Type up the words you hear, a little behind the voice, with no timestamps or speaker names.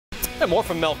And more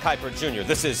from Mel Kiper Jr.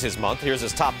 This is his month. Here's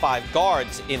his top 5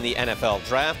 guards in the NFL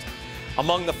draft.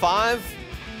 Among the 5,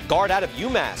 guard out of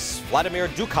UMass, Vladimir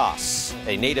Ducasse,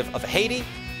 a native of Haiti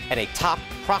and a top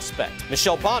prospect.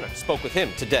 Michelle Bonner spoke with him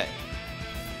today.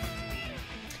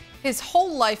 His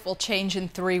whole life will change in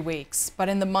 3 weeks, but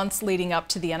in the months leading up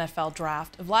to the NFL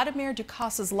draft, Vladimir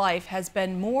Ducasse's life has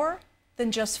been more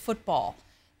than just football.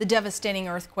 The devastating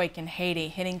earthquake in Haiti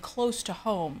hitting close to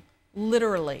home,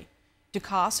 literally.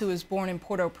 Ducasse, who was born in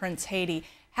Port-au-Prince, Haiti,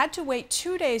 had to wait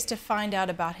 2 days to find out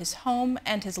about his home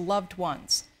and his loved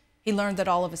ones. He learned that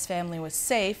all of his family was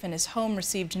safe and his home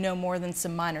received no more than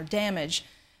some minor damage.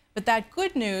 But that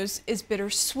good news is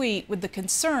bittersweet, with the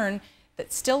concern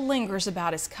that still lingers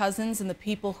about his cousins and the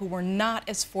people who were not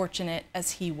as fortunate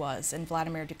as he was. And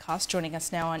Vladimir Ducasse joining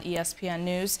us now on ESPN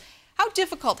News. How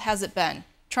difficult has it been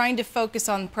trying to focus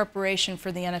on preparation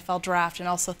for the NFL draft and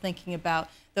also thinking about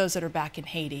those that are back in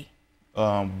Haiti?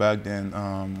 Back then,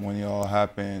 when it all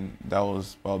happened, that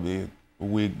was probably a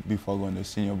week before going to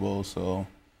Senior Bowl. So,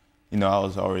 I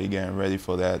was already getting ready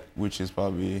for that, which is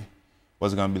probably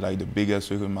was going to be like the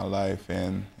biggest week of my life.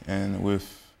 And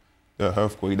with the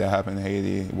earthquake that happened in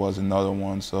Haiti, it was another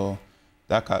one. So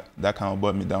that kind of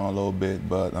brought me down a little bit.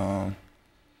 But I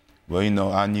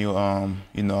knew, as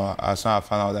soon as I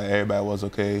found out that everybody was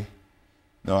okay,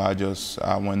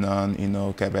 I went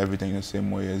on, kept everything the same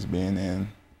way it's been, and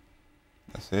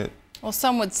that's it. Well,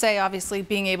 some would say, obviously,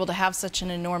 being able to have such an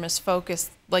enormous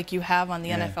focus like you have on the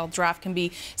NFL draft can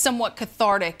be somewhat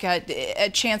cathartic, a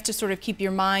chance to sort of keep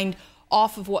your mind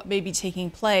off of what may be taking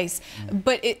place.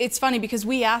 But it's funny because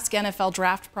we ask NFL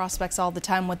draft prospects all the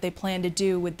time what they plan to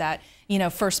do with that,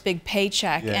 first big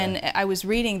paycheck. And I was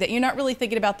reading that you're not really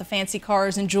thinking about the fancy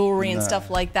cars and jewelry and stuff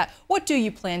like that. What do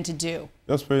you plan to do?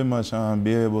 Just pretty much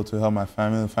be able to help my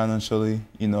family financially,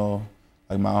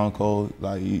 Like my uncle,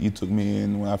 he took me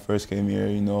in when I first came here,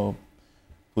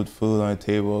 put food on the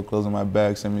table, clothes on my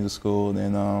back, send me to school,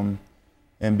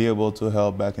 and be able to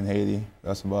help back in Haiti.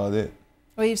 That's about it.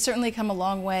 Well, you've certainly come a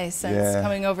long way since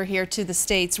coming over here to the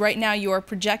States. Right now, you are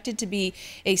projected to be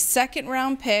a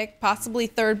second-round pick, possibly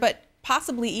third, but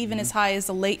possibly even as high as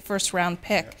a late first-round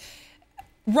pick.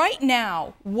 Right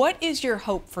now, what is your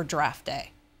hope for draft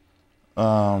day?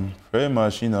 Pretty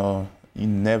much, I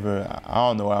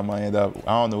don't know where I'm gonna end up.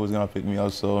 I don't know who's gonna pick me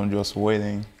up, so I'm just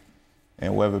waiting.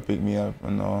 And whoever pick me up,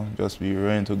 just be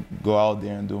ready to go out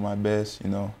there and do my best,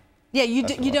 Yeah,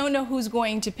 you don't know who's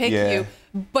going to pick you,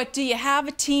 but do you have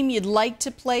a team you'd like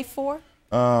to play for?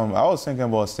 I was thinking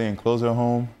about staying closer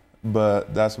home,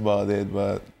 but that's about it.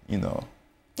 But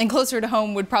And closer to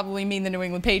home would probably mean the New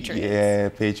England Patriots. Yeah,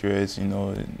 Patriots,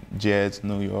 Jets,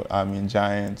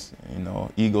 Giants,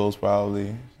 Eagles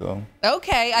probably. So.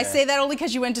 Okay, I say that only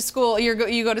because you went to school.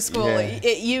 You go to school at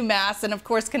UMass, and of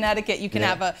course Connecticut. You can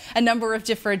have a number of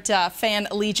different fan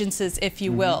allegiances, if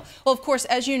you will. Well, of course,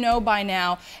 as you know by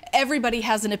now, everybody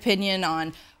has an opinion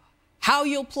on how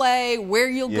you'll play, where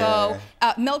you'll go.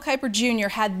 Mel Kiper Jr.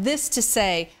 had this to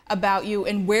say about you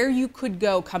and where you could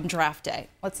go come draft day.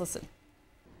 Let's listen.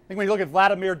 I think when you look at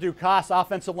Vladimir Ducasse,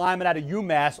 offensive lineman out of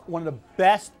UMass, one of the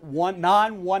best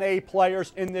non-1A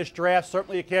players in this draft.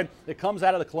 Certainly a kid that comes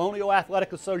out of the Colonial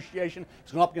Athletic Association.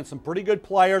 He's going up against some pretty good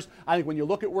players. I think when you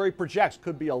look at where he projects,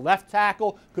 could be a left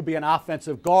tackle, could be an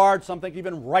offensive guard, some think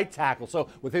even right tackle. So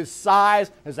with his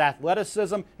size, his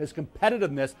athleticism, his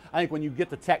competitiveness, I think when you get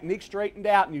the technique straightened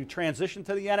out and you transition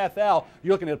to the NFL,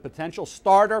 you're looking at a potential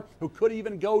starter who could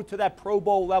even go to that Pro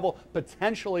Bowl level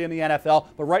potentially in the NFL.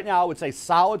 But right now I would say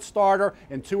solid starter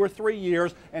in 2 or 3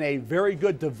 years and a very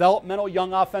good developmental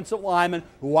young offensive lineman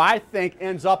who I think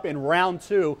ends up in round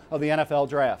 2 of the NFL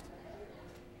draft.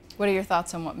 What are your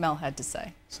thoughts on what Mel had to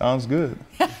say? Sounds good.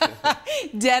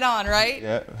 Dead on, right?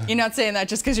 Yeah. You're not saying that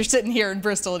just because you're sitting here in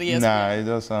Bristol at ESPN. Nah, it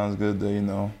does sound good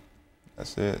though,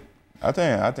 That's it. I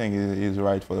think he's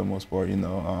right for the most part,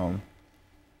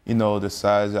 the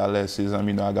size, athleticism,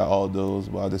 I got all those,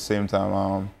 but at the same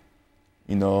time,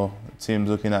 teams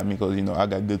looking at me because, I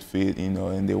got good feet,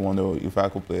 and they wonder if I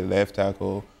could play left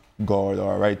tackle, guard,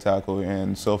 or right tackle.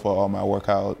 And so far, all my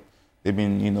workout, they've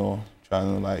been,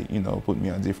 trying to, put me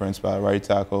on a different spot, right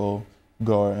tackle,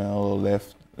 guard, and a little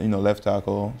left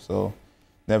tackle. So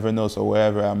never know. So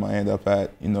wherever I might end up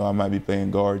at, I might be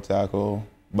playing guard, tackle.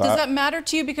 But does that matter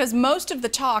to you? Because most of the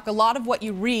talk, a lot of what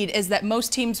you read is that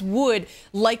most teams would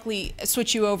likely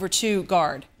switch you over to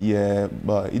guard. Yeah,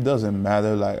 but it doesn't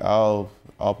matter. I'll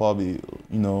probably,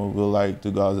 will like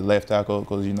to go as a left tackle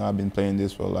because, I've been playing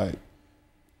this for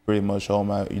pretty much all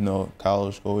my,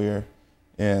 college career,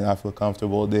 and I feel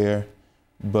comfortable there.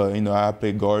 But I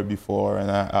played guard before, and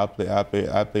I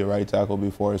play right tackle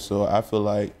before, so I feel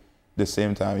like the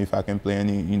same time, if I can play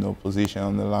any, position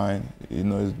on the line,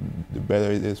 the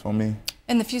better it is for me.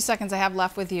 In the few seconds I have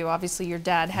left with you, obviously your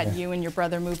dad had you and your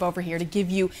brother move over here to give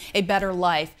you a better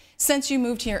life. Since you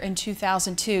moved here in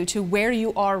 2002 to where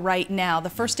you are right now, the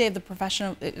first day of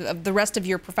the rest of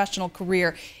your professional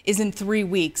career is in 3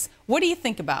 weeks. What do you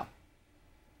think about?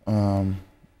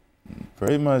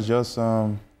 Pretty much just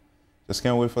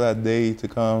can't wait for that day to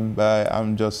come by.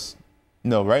 I'm just,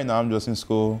 right now I'm just in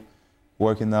school,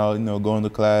 working out, going to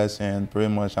class, and pretty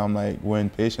much I'm like waiting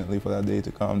patiently for that day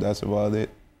to come. That's about it.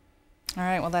 All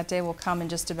right, well, that day will come in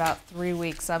just about 3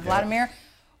 weeks. Vladimir,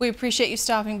 we appreciate you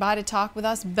stopping by to talk with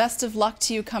us. Best of luck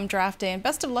to you come draft day, and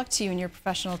best of luck to you in your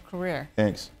professional career.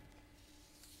 Thanks.